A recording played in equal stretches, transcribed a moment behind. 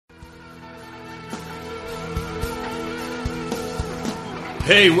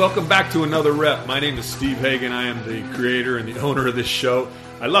Hey, welcome back to another rep. My name is Steve Hagan. I am the creator and the owner of this show.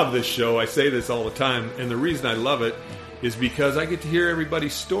 I love this show. I say this all the time. And the reason I love it is because I get to hear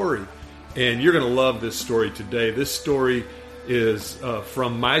everybody's story. And you're going to love this story today. This story is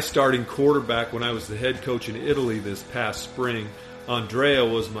from my starting quarterback when I was the head coach in Italy this past spring. Andrea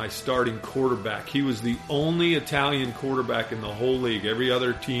was my starting quarterback. He was the only Italian quarterback in the whole league. Every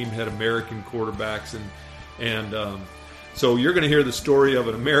other team had American quarterbacks. So you're going to hear the story of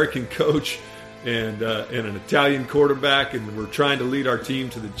an American coach and an Italian quarterback, and we're trying to lead our team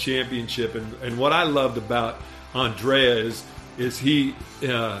to the championship. And what I loved about Andrea is he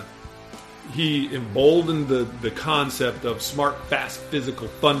emboldened the concept of smart, fast, physical,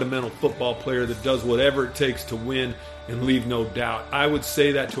 fundamental football player that does whatever it takes to win and leave no doubt. I would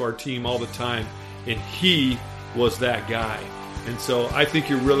say that to our team all the time, and he was that guy. And so I think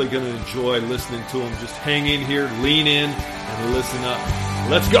you're really going to enjoy listening to him. Just hang in here, lean in, and listen up.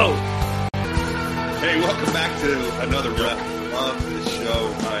 Let's go. Hey, welcome back to another rep. Love this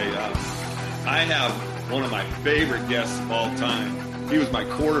show. I have one of my favorite guests of all time. He was my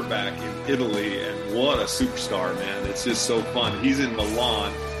quarterback in Italy, and what a superstar, man. It's just so fun. He's in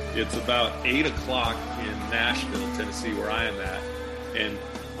Milan. It's about 8 o'clock in Nashville, Tennessee, where I am at. And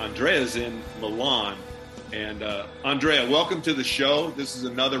Andrea's in Milan. And Andrea, welcome to the show. This is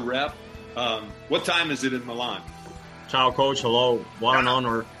another rep. What time is it in Milan? Ciao, Coach. Hello. What an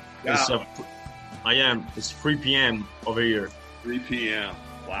honor. Yeah. It's 3 p.m. over here. 3 p.m.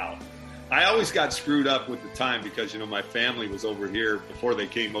 Wow. I always got screwed up with the time because, my family was over here before they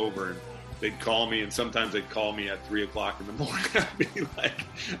came over, and they'd call me, and sometimes they'd call me at 3 o'clock in the morning. I'd be like,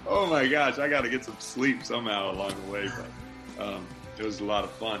 oh my gosh, I got to get some sleep somehow along the way. But it was a lot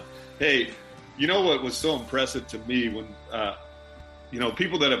of fun. Hey, you know what was so impressive to me when,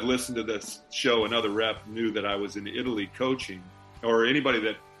 people that have listened to this show, Another Rep, knew that I was in Italy coaching, or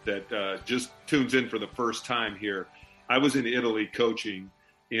anybody that just tunes in for the first time here. I was in Italy coaching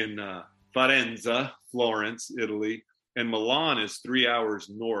in Firenze, Florence, Italy, and Milan is 3 hours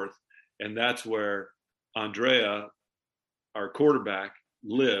north, and that's where Andrea, our quarterback,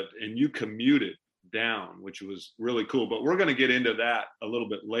 lived, and you commuted down, which was really cool. But we're going to get into that a little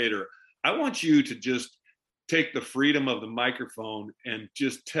bit later. I want you to just take the freedom of the microphone and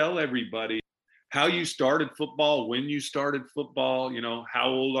just tell everybody how you started football, when you started football, how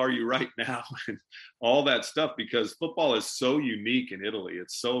old are you right now, and all that stuff, because football is so unique in Italy.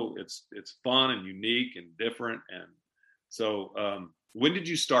 It's fun and unique and different. And so when did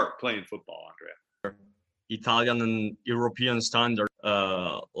you start playing football, Andrea? Italian and European standard,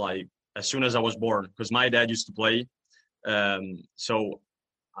 like as soon as I was born, because my dad used to play. So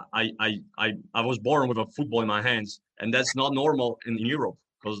I was born with a football in my hands, and that's not normal in Europe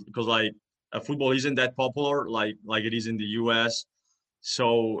because football isn't that popular like it is in the US.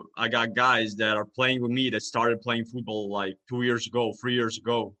 So I got guys that are playing with me that started playing football like 2 years ago, 3 years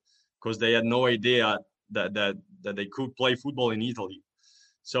ago, because they had no idea that they could play football in Italy.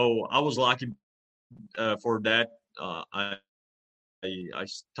 So I was lucky for that. I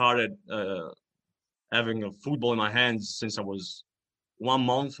started having a football in my hands since I was 1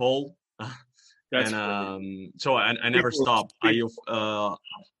 month old. So I never stopped.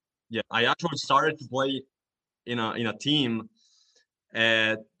 I actually started to play in a team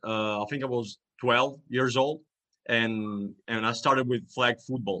at I think I was 12 years old, and I started with flag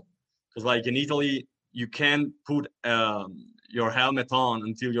football because like in Italy you can't put your helmet on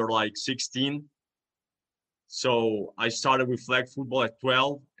until you're like 16. So I started with flag football at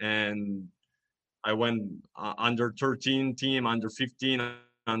 12, and I went under 13 team, under 15,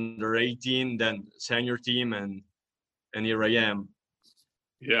 under 18, then senior team, and here I am.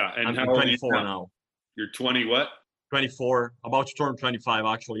 Yeah, and I'm 24 now. You're 20 what? 24, about to turn 25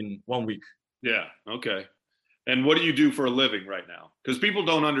 actually in 1 week. Yeah, okay. And what do you do for a living right now? Because people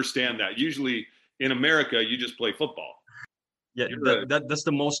don't understand that. Usually in America, you just play football. Yeah, that's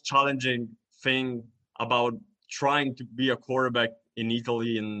the most challenging thing about trying to be a quarterback in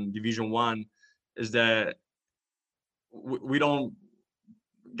Italy in Division One is that we don't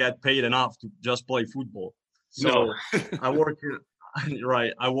get paid enough to just play football. So no. I work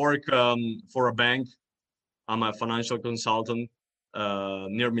for a bank. I'm a financial consultant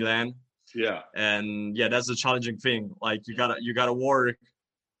near Milan. Yeah. And yeah, that's the challenging thing. Like you gotta work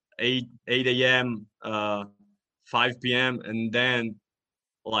 8 a.m., 5 p.m. and then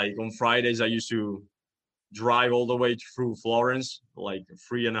like on Fridays I used to drive all the way through Florence, like a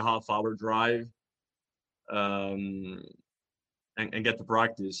 3.5 hour drive, and get to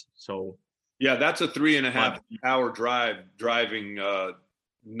practice. So yeah, that's a 3.5 hour drive driving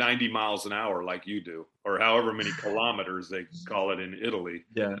 90 miles an hour like you do, or however many kilometers they call it in Italy.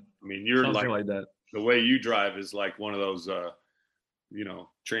 Yeah, I mean, you're something like like that. the way you drive is like one of those,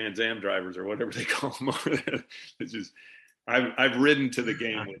 Trans Am drivers or whatever they call them. It's just, I've ridden to the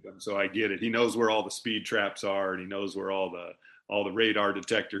game with him, so I get it. He knows where all the speed traps are, and he knows where all the radar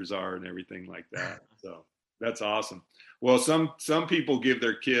detectors are, and everything like that. So that's awesome. Well, some people give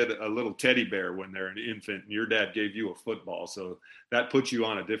their kid a little teddy bear when they're an infant, and your dad gave you a football, so that puts you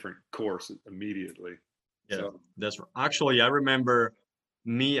on a different course immediately. Yeah, So that's actually I remember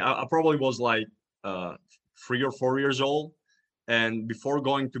I probably was like 3 or 4 years old, and before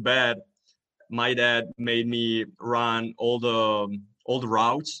going to bed, my dad made me run all the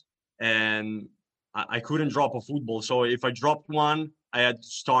routes, and I couldn't drop a football. So if I dropped one, I had to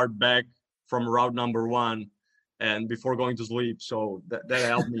start back from route number one, and before going to sleep. So that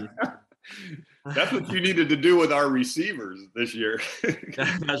helped me. that's what you needed to do with our receivers this year.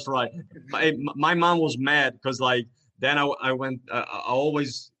 That's right. My mom was mad because like then I went I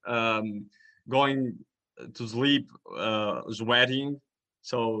always going to sleep sweating.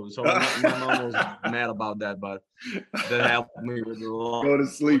 So my mom was mad about that, but that helped me with a lot Go to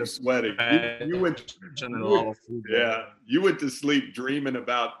sleep of sweating. You went, passion and a lot of football. yeah, you went to sleep dreaming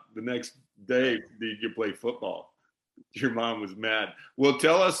about the next day you could play football. Your mom was mad. Well,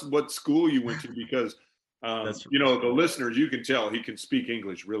 tell us what school you went to, because the listeners, you can tell he can speak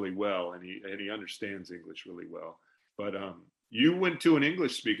English really well, and he understands English really well. But you went to an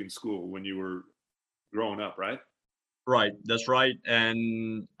English speaking school when you were growing up, right? Right, that's right.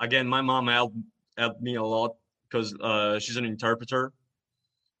 And again, my mom helped me a lot because she's an interpreter.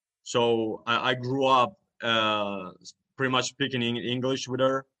 So I grew up pretty much speaking English with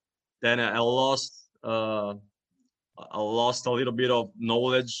her. Then I lost a little bit of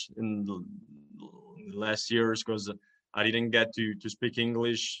knowledge in the last years because I didn't get to speak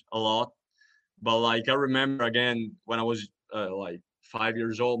English a lot. But like I remember again when I was like 5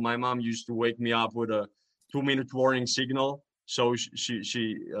 years old, my mom used to wake me up with a 2 minute warning signal. So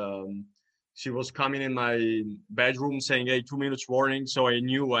she was coming in my bedroom saying, "Hey, 2 minutes warning." So I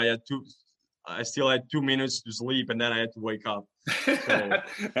knew I still had 2 minutes to sleep, and then I had to wake up. So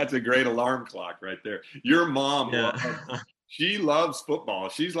That's a great alarm clock right there. Your mom, yeah. she loves football.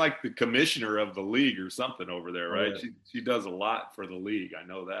 She's like the commissioner of the league or something over there, Oh, right? yeah. She does a lot for the league. I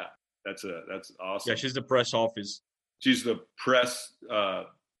know that. That's Yeah, awesome. she's the press office. She's the press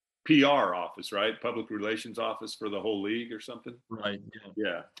PR office, right? Public relations office for the whole league or something. Right.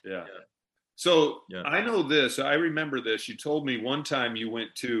 Yeah. So Yeah. I know this. I remember this. You told me one time you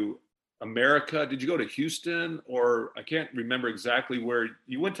went to America. Did you go to Houston, or I can't remember exactly where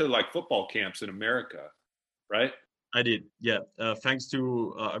you went to, like football camps in America, right? I did. Yeah. Thanks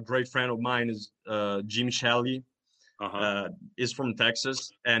to a great friend of mine is Jim Shelley. Uh-huh. Is from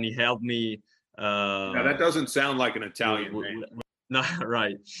Texas, and he helped me. Yeah, that doesn't sound like an Italian with, name. no,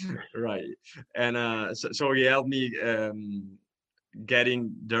 right, right. And so he helped me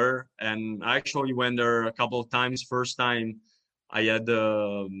getting there, and I actually went there a couple of times. First time, I had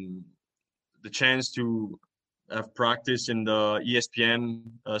the chance to have practice in the ESPN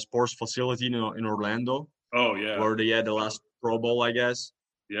sports facility in Orlando, Oh yeah, where they had the last Pro Bowl, I guess,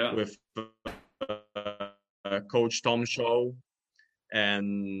 yeah. with Coach Tom Shaw.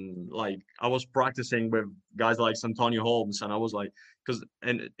 And like I was practicing with guys like Santonio Holmes, and I was like,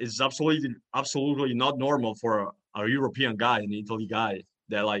 and it's absolutely not normal for a European guy, an Italy guy,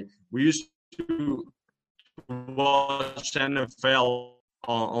 that like we used to watch NFL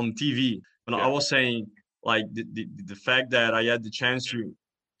on TV. And I was saying like the fact that I had the chance to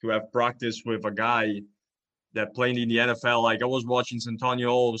have practice with a guy that played in the NFL. Like I was watching Santonio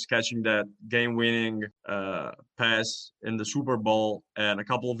Holmes catching that game-winning pass in the Super Bowl, and a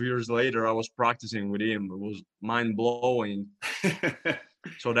couple of years later, I was practicing with him. It was mind-blowing.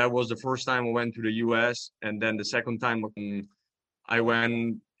 So that was the first time I went to the U.S., and then the second time I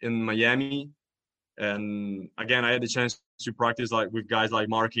went in Miami, and again I had the chance to practice like with guys like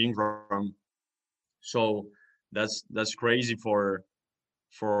Mark Ingram. So that's crazy for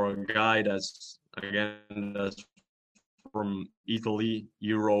a guy that's from Italy,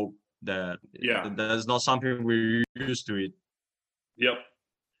 Europe. That's not something we're used to it. Yep.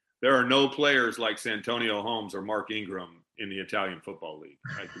 There are no players like Santonio Holmes or Mark Ingram in the Italian Football League.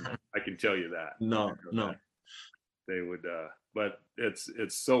 I can tell you that. No. They would, but it's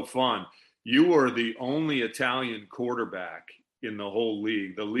so fun. You were the only Italian quarterback in the whole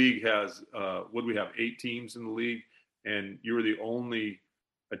league. The league has, what do we have, 8 teams in the league, and you were the only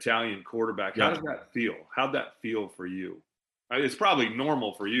Italian quarterback. How does that feel? How'd that feel for you? It's probably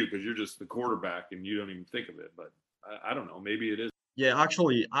normal for you because you're just the quarterback and you don't even think of it, but I don't know, maybe it is. Yeah,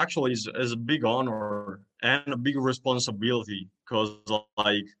 actually, is a big honor and a big responsibility because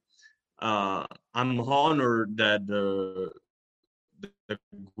like I'm honored that the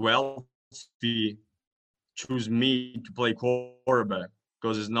Guelph choose me to play quarterback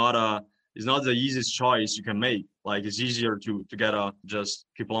because it's not the easiest choice you can make. Like it's easier to get a just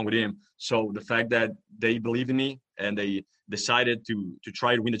keep along with him. So the fact that they believe in me and they decided to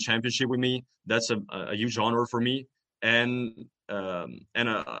try to win the championship with me, that's a huge honor for me and and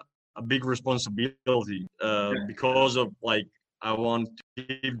a big responsibility because of like I want to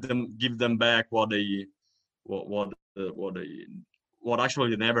give them back what they what they what actually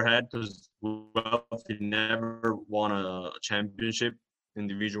they never had because they never won a championship in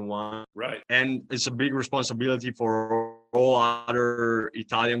Division One, Right. and it's a big responsibility for all other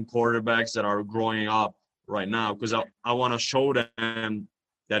Italian quarterbacks that are growing up right now because I want to show them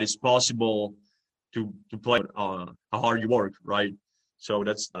that it's possible to play how hard you work, right? So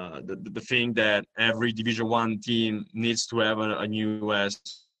that's the thing that every Division One team needs to have a new U.S.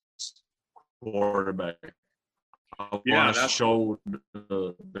 quarterback. I want Yeah, to that's show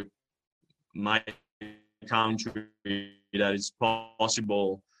my country that it's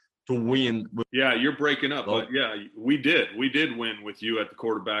possible to win with yeah, you're breaking up, those. but yeah, we did win with you at the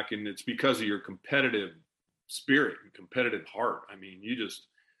quarterback, and it's because of your competitive spirit and competitive heart. I mean, it's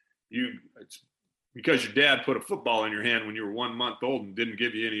because your dad put a football in your hand when you were 1 month old and didn't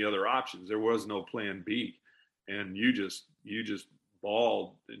give you any other options. There was no plan B, and you just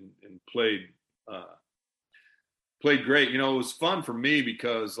balled and uh, played great. It was fun for me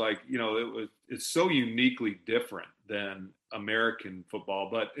because it's so uniquely different than American football,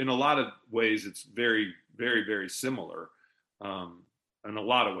 but in a lot of ways it's very, very, very similar. In a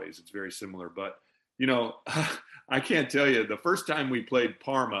lot of ways it's very similar, but you know, I can't tell you the first time we played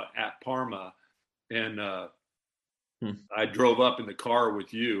Parma at Parma, and Hmm. I drove up in the car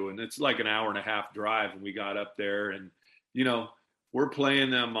with you, and it's like an hour and a half drive, and we got up there, and you know, we're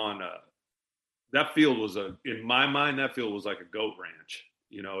playing them on that field was in my mind, that field was like a goat ranch.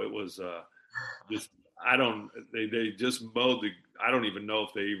 It was just, they just mowed I don't even know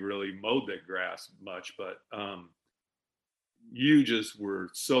if they really mowed that grass much, but you just were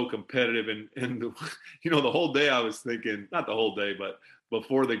so competitive. And the whole day I was thinking, not the whole day, but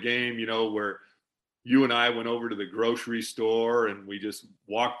before the game, where you and I went over to the grocery store and we just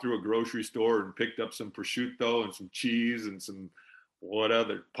walked through a grocery store and picked up some prosciutto and some cheese and some what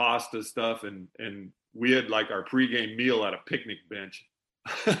other pasta stuff, and we had like our pregame meal at a picnic bench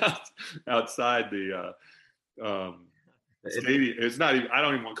outside the It stadium. It's not even, I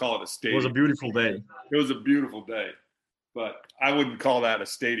don't even want to call it a was a stadium. beautiful day. It was a beautiful day, but I wouldn't call that a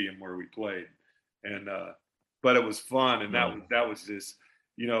stadium where we played. And but it was fun, and No. that was just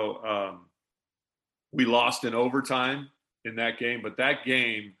you know we lost in overtime in that game, but that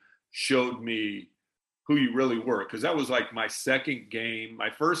game showed me who you really were, because that was like my second game. My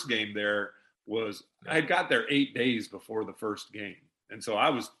first game there was, I had got there 8 days before the first game, and so I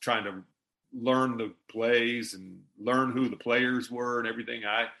was trying to learn the plays and learn who the players were and everything.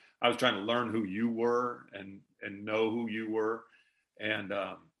 I was trying to learn who you were and know who you were, and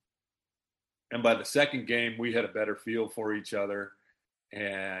and by the second game we had a better feel for each other,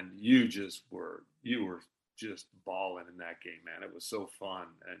 and you were just balling in that game, man. It was so fun,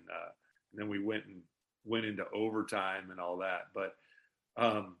 and then we went into overtime and all that. But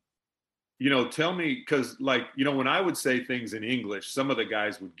um, tell me, because when I would say things in English, some of the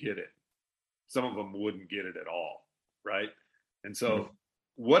guys would get it, some of them wouldn't get it at all, right? And so,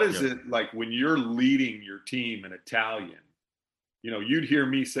 what is Yeah. it like when you're leading your team in Italian? You'd hear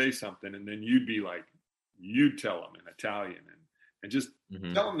me say something, and then you'd tell them in Italian, and just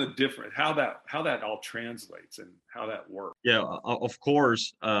Hmm. tell them the difference, how that all translates and how that works. Yeah, of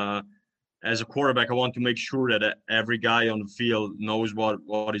course. As a quarterback, I want to make sure that every guy on the field knows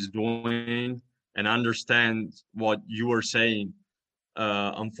what he's doing and understands what you are saying.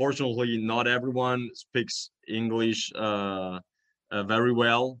 Unfortunately, not everyone speaks English very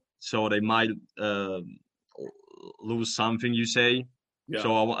well, so they might lose something you say. Yeah.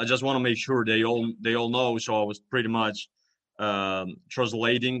 So I just want to make sure they all know. So I was pretty much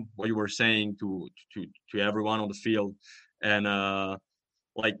translating what you were saying to everyone on the field, and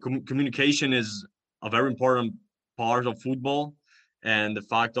like communication is a very important part of football, and the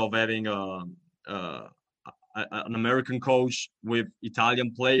fact of having a an American coach with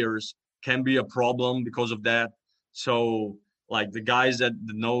Italian players can be a problem because of that. So like the guys that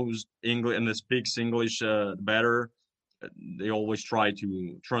knows English and that speaks English better, they always try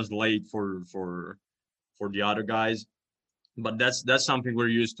to translate for the other guys. But that's something we're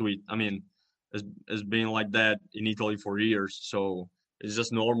used to. It. I mean, has been like that in Italy for years. So it's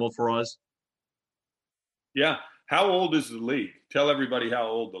just normal for us. Yeah. How old is the league? Tell everybody how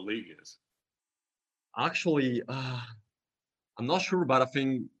old the league is. Actually, I'm not sure, but I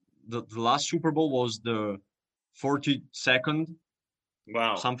think the last Super Bowl was the 42nd,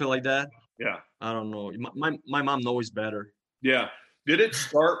 Wow. something like that. Yeah. I don't know. My mom knows better. Yeah. Did it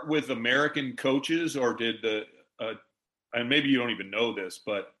start with American coaches, or did and maybe you don't even know this,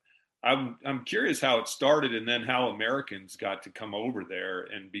 but I'm curious how it started, and then how Americans got to come over there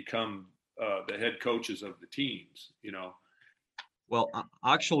and become the head coaches of the teams. Well,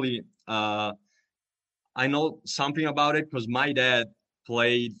 actually, I know something about it because my dad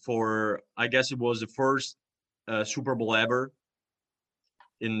played for, I guess it was the first Super Bowl ever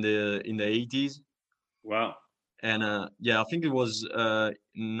in the 80s. Wow. And yeah, I think it was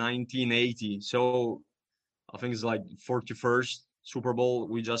 1980. So I think it's like 41st Super Bowl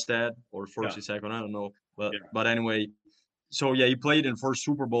we just had, or Yeah. 42nd, I don't know. But Yeah. but anyway, so yeah, he played in first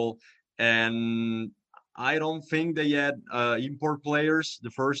Super Bowl, and I don't think they had import players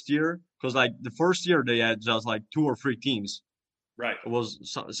the first year, because like the first year they had just like two or three teams. Right. It was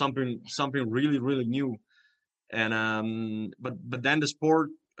something really really new, and but then the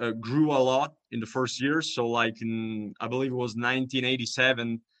sport grew a lot in the first year. So like in, I believe it was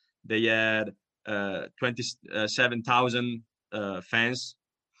 1987, they had 27,000 fans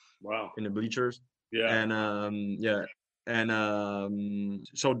Wow. in the bleachers, Yeah. and yeah, and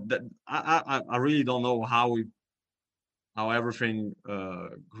so that I really don't know how everything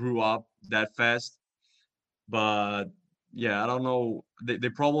grew up that fast, but yeah, I don't know. They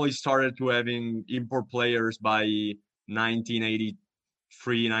probably started to having import players by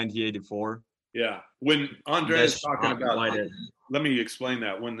 1983, 1984. Yeah. When Andrea's That's talking about, why that. let me explain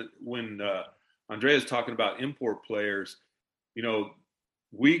that. When Andrea's talking about import players, you know,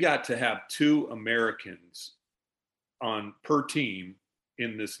 we got to have two Americans on per team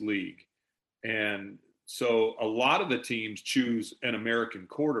in this league, and so a lot of the teams choose an American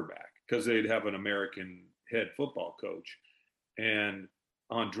quarterback because they'd have an American head football coach. And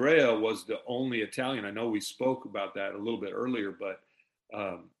Andrea was the only Italian. I know we spoke about that a little bit earlier, but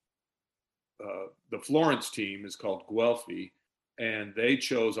um, the Florence team is called Guelphi, and they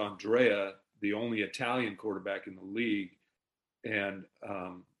chose Andrea, the only Italian quarterback in the league, and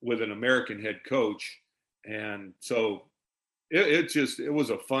with an American head coach. And so it was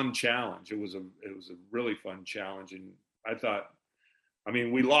a fun challenge. It was a really fun challenge, and I thought, I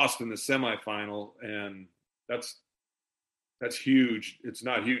mean, we lost in the semifinal, and that's huge. It's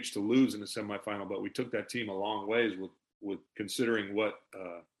not huge to lose in the semifinal, but we took that team a long ways with considering what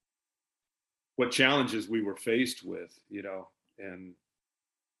challenges we were faced with, and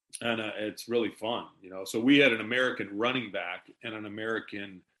it's really fun. So we had an American running back and an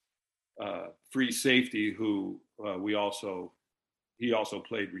American free safety who he also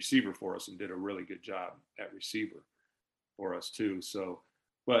played receiver for us and did a really good job at receiver for us too. So,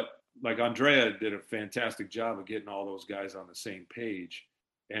 but like Andrea did a fantastic job of getting all those guys on the same page,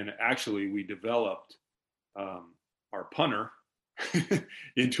 and actually we developed our punter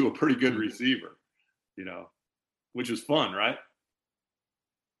into a pretty good receiver, which was fun, right?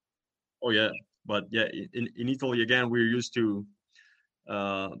 Oh yeah, but yeah, in Italy again, we're used to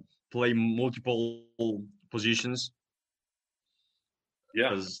uh, play multiple positions, Yeah.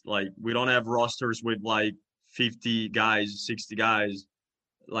 because like we don't have rosters with like 50 guys, 60 guys.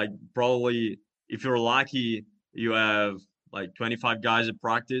 Like probably if you're lucky, you have like 25 guys at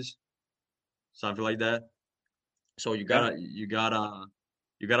practice, something like that. So Yeah. you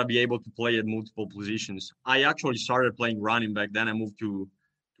gotta be able to play at multiple positions. I actually started playing running back, then I moved to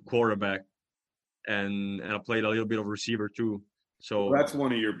quarterback, and I played a little bit of receiver too. Well, So that's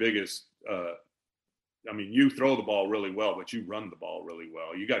one of your biggest. I mean, you throw the ball really well, but you run the ball really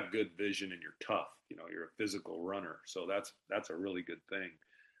well. You got good vision, and you're tough. You're a physical runner, so that's a really good thing.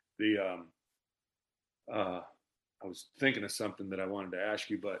 The I was thinking of something that I wanted to ask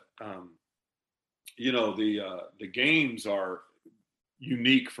you, but the games are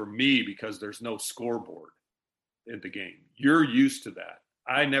unique for me because there's no scoreboard in the game. You're used to that.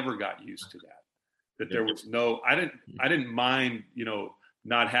 I never got used to that. That there was no. I didn't mind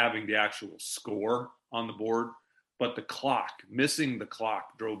not having the actual score on the board, but the clock, missing the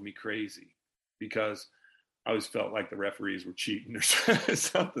clock drove me crazy because I always felt like the referees were cheating or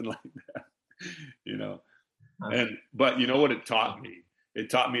something like that, you know. But you know what it taught me? It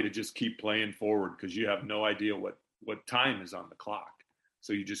taught me to just keep playing forward because you have no idea what time is on the clock.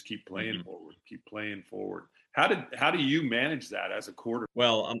 So you just keep playing forward, keep playing forward. How do you manage that as a quarterback?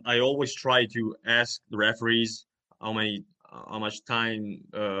 well, I always try to ask the referees how much time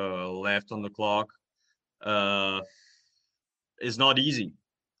left on the clock. Uh, it's not easy.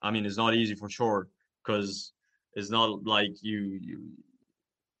 I mean, it's not easy for sure because it's not like you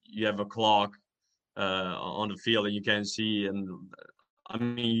have a clock on the field and you can see. And I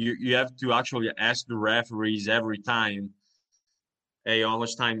mean, you have to actually ask the referees every time, hey, how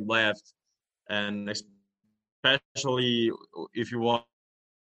much time left, and especially if you want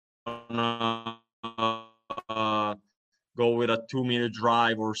to go with a 2 minute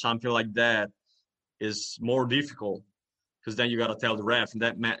drive or something like that, is more difficult because then you got to tell the ref, and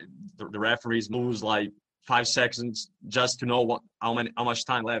the referees lose like 5 seconds just to know how much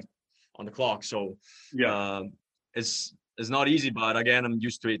time left on the clock. So Yeah, it's not easy, but again, I'm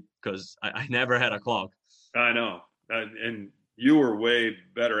used to it because I never had a clock. I know. And you were way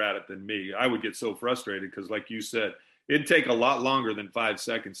better at it than me. I would get so frustrated because, like you said, it'd take a lot longer than 5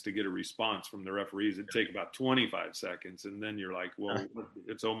 seconds to get a response from the referees. It'd take about 25 seconds. And then you're like, well,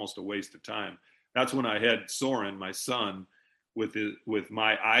 it's almost a waste of time. That's when I had Soren, my son, with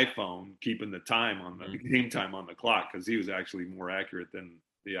my iPhone, keeping the time on the game time on the clock because he was actually more accurate than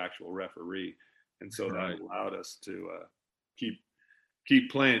the actual referee. And so that allowed us to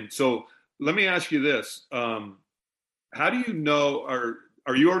keep playing. So let me ask you this. How do you know,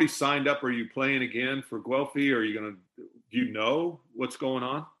 are you already signed up? Are you playing again for Guelphy? Are you going to, do you know what's going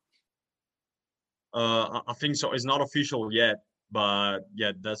on? I think so. It's not official yet, but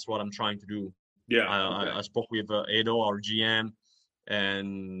yeah, that's what I'm trying to do. Yeah. I spoke with Edo, our GM,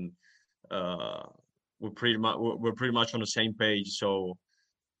 and we're pretty much on the same page. So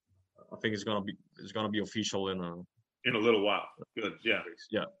I think it's gonna be official In a little while. Good. Yeah.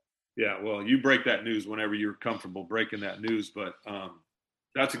 Yeah. Yeah. Well, you break that news whenever you're comfortable breaking that news, but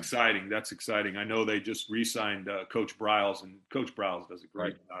that's exciting. That's exciting. I know they just re-signed Coach Bryles, and Coach Bryles does a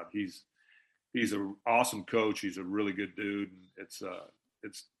great job. He's an awesome coach. He's a really good dude. And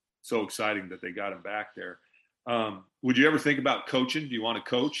it's so exciting that they got him back there. Would you ever think about coaching? Do you want to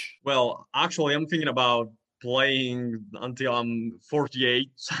coach? Well, actually, I'm thinking about playing until I'm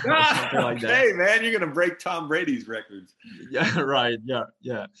 48, something like that. Hey, man, you're gonna break Tom Brady's records. Yeah, right.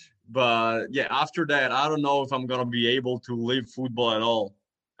 Yeah. But yeah, after that, I don't know if I'm gonna be able to leave football at all.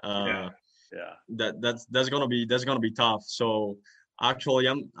 Yeah. That's gonna be tough. So actually,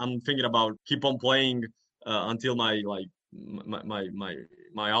 I'm thinking about keep on playing until my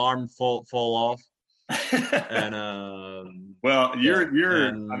arm fall off. And well, I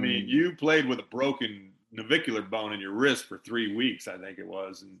mean, and you played with a broken navicular bone in your wrist for 3 weeks, I think it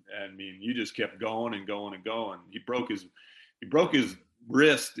was, and I mean, you just kept going and going and going. He broke his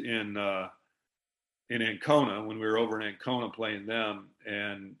wrist in Ancona when we were over in Ancona playing them,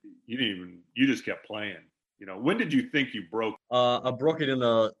 and you just kept playing. You know, when did you think you broke? I broke it in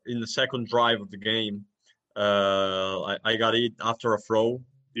the second drive of the game. I got it after a throw,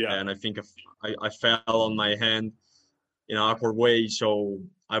 Yeah, and I think I fell on my hand in an awkward way, so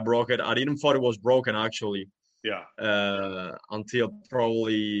I broke it. I didn't thought it was broken actually yeah, until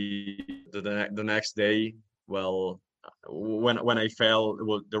probably the next day. Well, when I fell,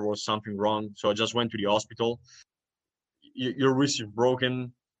 there was something wrong, so I just went to the hospital. Your wrist is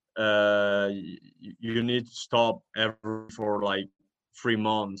broken. You need to stop for like 3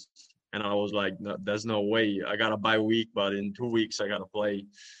 months. And I was like, no, there's no way. I got a bye week, but in 2 weeks I gotta play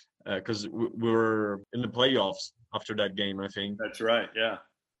because we were in the playoffs after that game, I think. that's right. Yeah.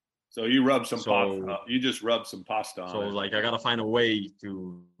 So you rubbed some pasta. You just rubbed some pasta on So it. like I gotta find a way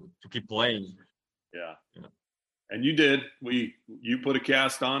to keep playing. Yeah. Yeah. And you did. You put a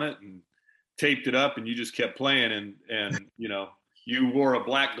cast on it and taped it up, and you just kept playing. And you know, you wore a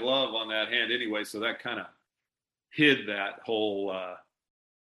black glove on that hand anyway, so that kind of hid that whole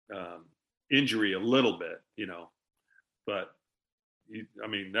injury a little bit, you know. But I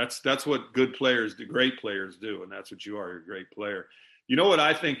mean, that's what good players do, great players do, and that's what you are. You're a great player. You know what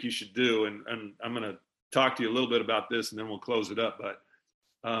I think you should do, and I'm going to talk to you a little bit about this, and then we'll close it up. But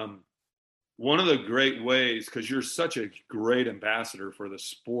one of the great ways, because you're such a great ambassador for the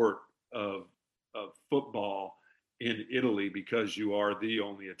sport of football in Italy, because you are the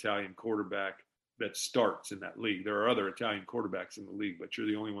only Italian quarterback that starts in that league. There are other Italian quarterbacks in the league, but you're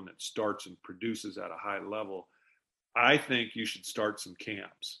the only one that starts and produces at a high level. I think you should start some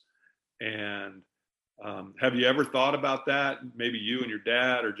camps. And have you ever thought about that? Maybe you and your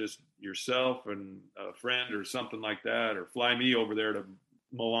dad, or just yourself and a friend or something like that, or fly me over there to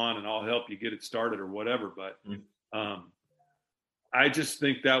Milan and I'll help you get it started or whatever. But I just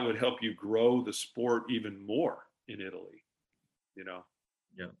think that would help you grow the sport even more in Italy, you know?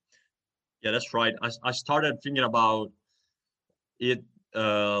 Yeah, that's right. I started thinking about it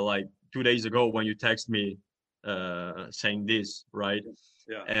like 2 days ago when you text me saying this, right?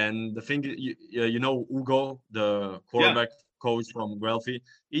 Yeah. And the thing, you know, Hugo, the Yeah. quarterback coach from Guelphi,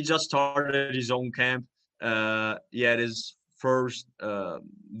 he just started his own camp. He had his first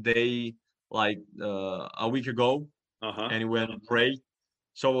day like a week ago, Uh-huh. and he went great.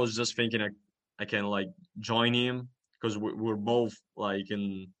 So I was just thinking I can like join him because we're both like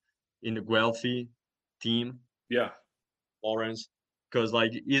in the Guelphi team, Yeah. Lawrence, because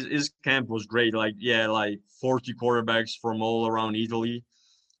like his camp was great. Like yeah, like 40 quarterbacks from all around Italy,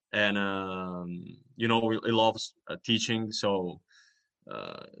 and you know he loves teaching, so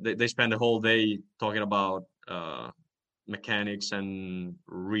they spend the whole day talking about mechanics and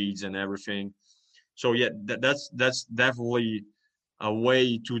reads and everything. So yeah, that's definitely a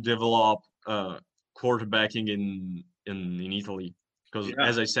way to develop quarterbacking in Italy. Because Yeah.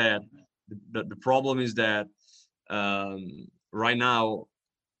 as I said, the problem is that right now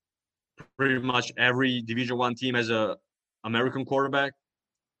pretty much every Division One team has a American quarterback.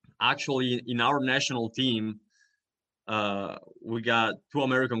 Actually, in our national team, we got two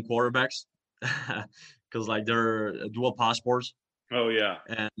American quarterbacks because like they're dual passports. Oh yeah.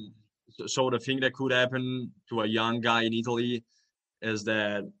 And so the thing that could happen to a young guy in Italy is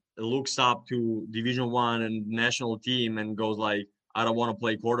that it looks up to Division One and national team and goes like, I don't want to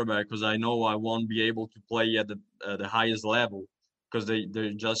play quarterback because I know I won't be able to play at the highest level because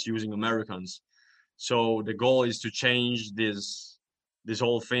they're just using Americans. So the goal is to change this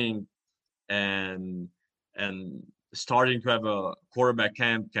whole thing, and and starting to have a quarterback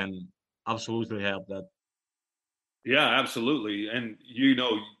camp can absolutely help that. Yeah, absolutely. And you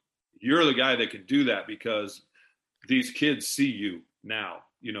know, you're the guy that can do that because these kids see you now.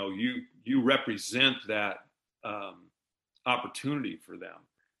 You know, you represent that um, opportunity for them.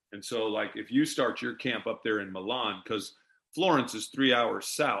 And so, like, if you start your camp up there in Milan, because Florence is 3 hours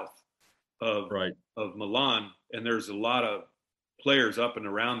south of Right. of Milan, and there's a lot of players up and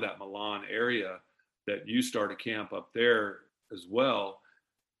around that Milan area that you start a camp up there as well,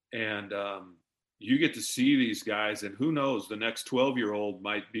 and you get to see these guys, and who knows, the next 12-year-old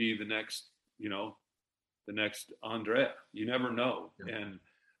might be the next, you know, the next Andrea. You never know. Yeah. And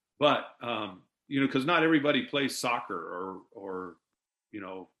but you know, because not everybody plays soccer or you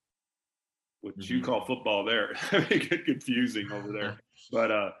know what you Hmm. call football there. They get confusing over there.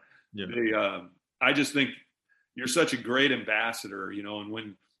 But Yeah. they, I just think you're such a great ambassador, you know. And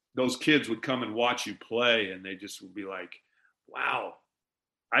when those kids would come and watch you play, and they just would be like, "Wow,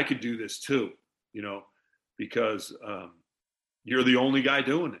 I could do this too," you know, because you're the only guy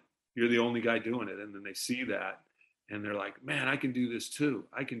doing it. You're the only guy doing it. And then they see that and they're like, man, I can do this too.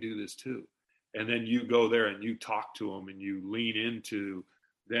 I can do this too. And then you go there and you talk to them and you lean into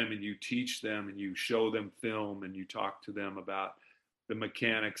them and you teach them and you show them film and you talk to them about the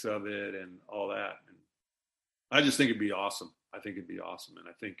mechanics of it and all that. And I just think it'd be awesome. I think it'd be awesome. And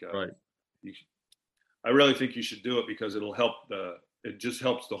I think Right. you should, I really think you should do it because it'll help it just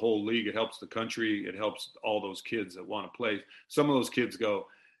helps the whole league. It helps the country. It helps all those kids that want to play. Some of those kids go,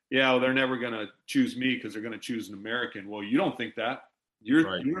 yeah, well, they're never going to choose me because they're going to choose an American. Well, you don't think that.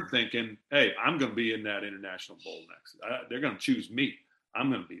 Right. You're thinking, hey, I'm going to be in that international bowl next. They're going to choose me.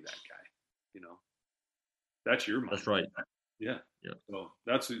 I'm going to be that guy. You know, that's your That's mind. right. Yeah. Yeah.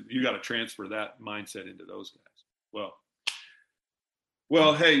 So you got to transfer that mindset into those guys.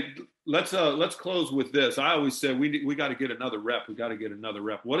 Well, hey, let's close with this. I always said we got to get another rep. We got to get another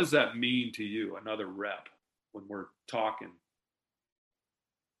rep. What does that mean to you? Another rep when we're talking?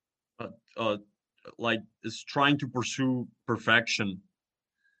 Uh, uh, like it's trying to pursue perfection.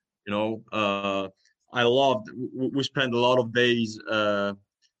 You know, I loved. We spent a lot of days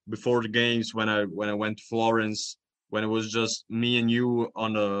before the games when I went to Florence, when it was just me and you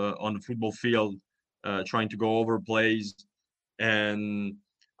on the football field, trying to go over plays. And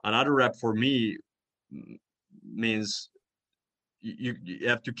another rep for me means you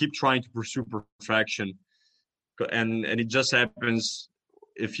have to keep trying to pursue perfection, and it just happens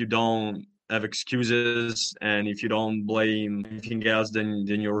if you don't have excuses and if you don't blame anything else than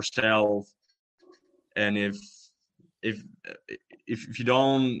yourself, and if if you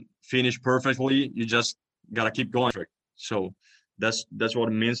don't finish perfectly, you just gotta keep going. So that's what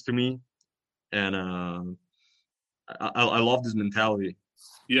it means to me, and I love this mentality.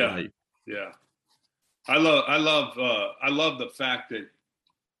 Yeah, Like yeah. I love the fact that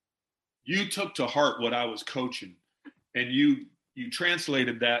you took to heart what I was coaching, and you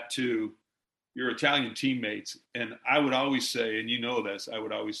translated that to your Italian teammates. And I would always say, and you know this, I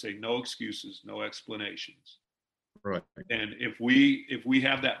would always say, no excuses, no explanations. right, And if we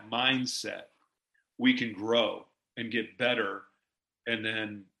have that mindset, we can grow and get better, and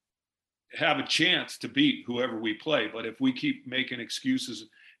then have a chance to beat whoever we play. But if we keep making excuses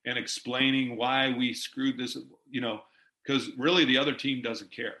and explaining why we screwed this, because really the other team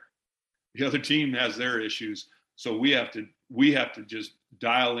doesn't care. The other team has their issues. So we have to just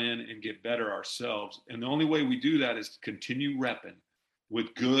dial in and get better ourselves. And the only way we do that is to continue repping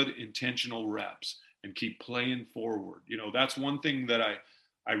with good intentional reps and keep playing forward. That's one thing that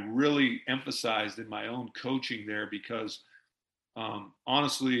I really emphasized in my own coaching there, because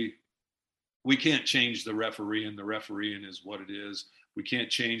honestly, we can't change the referee, and the refereeing is what it is. We can't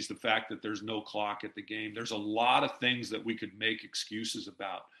change the fact that there's no clock at the game. There's a lot of things that we could make excuses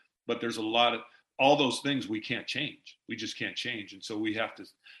about, but there's all those things we can't change. We just can't change. And so we have to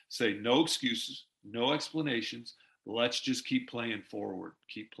say no excuses, no explanations. Let's just keep playing forward,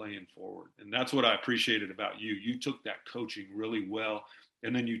 And that's what I appreciated about you. You took that coaching really well,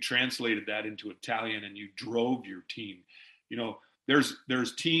 and then you translated that into Italian, and you drove your team.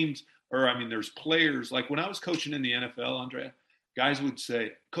 There's teams, there's players. Like when I was coaching in the NFL, Andrea, guys would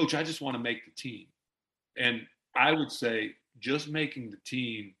say, Coach, I just want to make the team. And I would say, just making the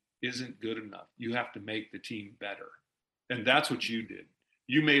team isn't good enough. You have to make the team better. And that's what you did.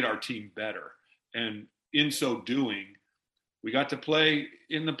 You made our team better. And in so doing, we got to play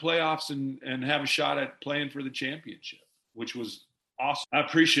in the playoffs and have a shot at playing for the championship, which was awesome. I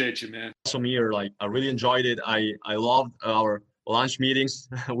appreciate you, man. Awesome year. I really enjoyed it. I loved our lunch meetings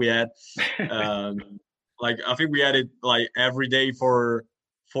we had. I think we had it every day for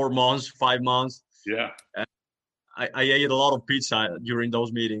 5 months. Yeah. I ate a lot of pizza during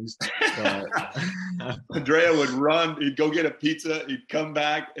those meetings. Andrea would run. He'd go get a pizza. He'd come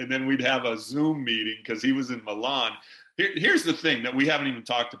back, and then we'd have a Zoom meeting because he was in Milan. Here's the thing that we haven't even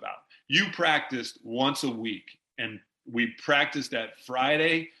talked about. You practiced once a week, and we practiced at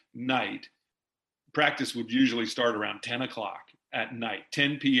Friday night. Practice would usually start around 10 o'clock at night,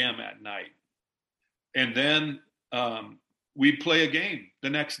 10 p.m. at night. And then we'd play a game the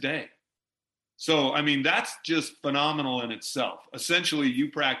next day. So, that's just phenomenal in itself. Essentially,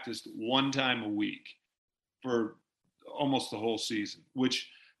 you practiced one time a week for almost the whole season, which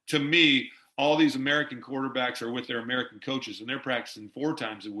to me, all these American quarterbacks are with their American coaches, and they're practicing 4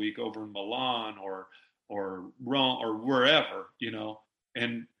 times a week over in Milan or Rome or wherever,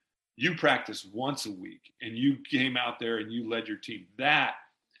 and you practiced once a week, and you came out there and you led your team. That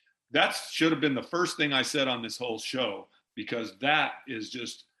should have been the first thing I said on this whole show, because that is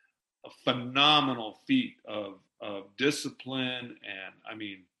just a phenomenal feat of discipline, and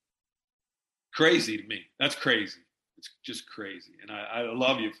crazy to me. That's crazy. It's just crazy. And I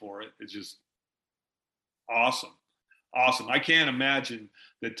love you for it. It's just awesome. I can't imagine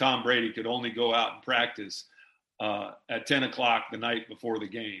that Tom Brady could only go out and practice at 10 o'clock the night before the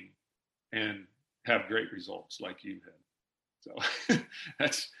game and have great results like you had. So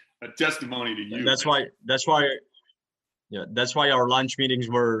that's a testimony to you. That's why our lunch meetings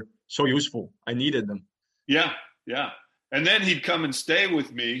were so useful. I needed them. Yeah. And then he'd come and stay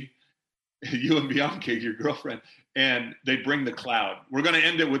with me, you and Bianca, your girlfriend, and they'd bring the cloud. We're going to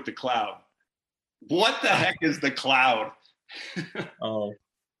end it with the cloud. What the heck is the cloud? A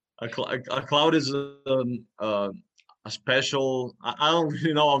cloud is a special. I don't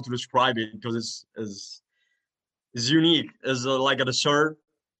really know how to describe it, because it's unique. It's like a dessert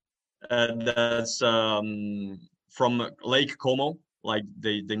that's from Lake Como.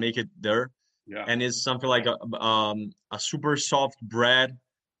 They make it there. Yeah. And it's something like a super soft bread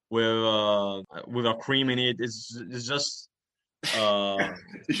with a cream in it. It's just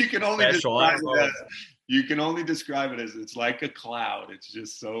you can only describe it as it's like a cloud. It's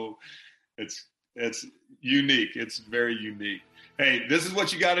just so it's unique. It's very unique. Hey, this is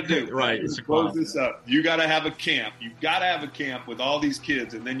what you got to do. Right. It's a close this up. You got to have a camp. You've got to have a camp with all these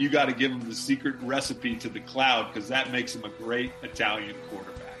kids, and then you got to give them the secret recipe to the cloud, because that makes them a great Italian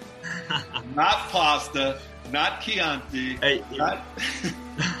quarterback. Not pasta, not Chianti. Hey,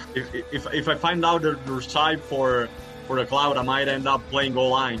 if I find out the recipe for the cloud, I might end up playing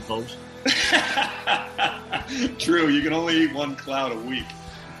goal line, folks. True. You can only eat one cloud a week.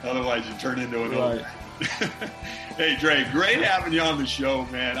 Otherwise, you turn into an ogre. Hey, Dre, great having you on the show,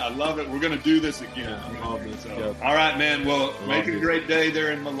 man. I love it. We're going to do this again. All right, man. Well, make it a great day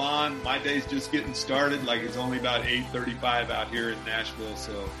there in Milan. My day's just getting started. It's only about 8:35 out here in Nashville.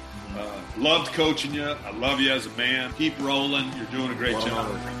 So loved coaching you. I love you as a man. Keep rolling. You're doing a great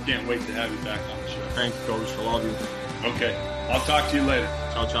job. Can't wait to have you back on the show. Thanks, Coach. I love you. Okay. I'll talk to you later.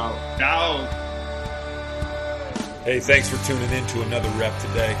 Ciao, ciao. Ciao. Hey, thanks for tuning in to another rep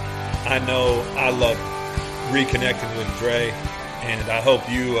today. I know I love reconnecting with Dre, and I hope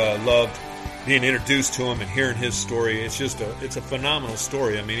you loved being introduced to him and hearing his story. It's a phenomenal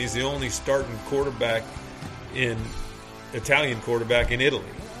story. I mean, he's the only starting Italian quarterback in Italy.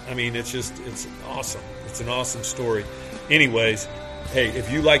 I mean, it's awesome. It's an awesome story. Anyways, hey,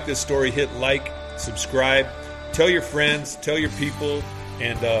 if you like this story, hit like, subscribe, tell your friends, tell your people,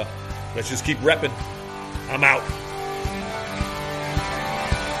 and let's just keep repping. I'm out.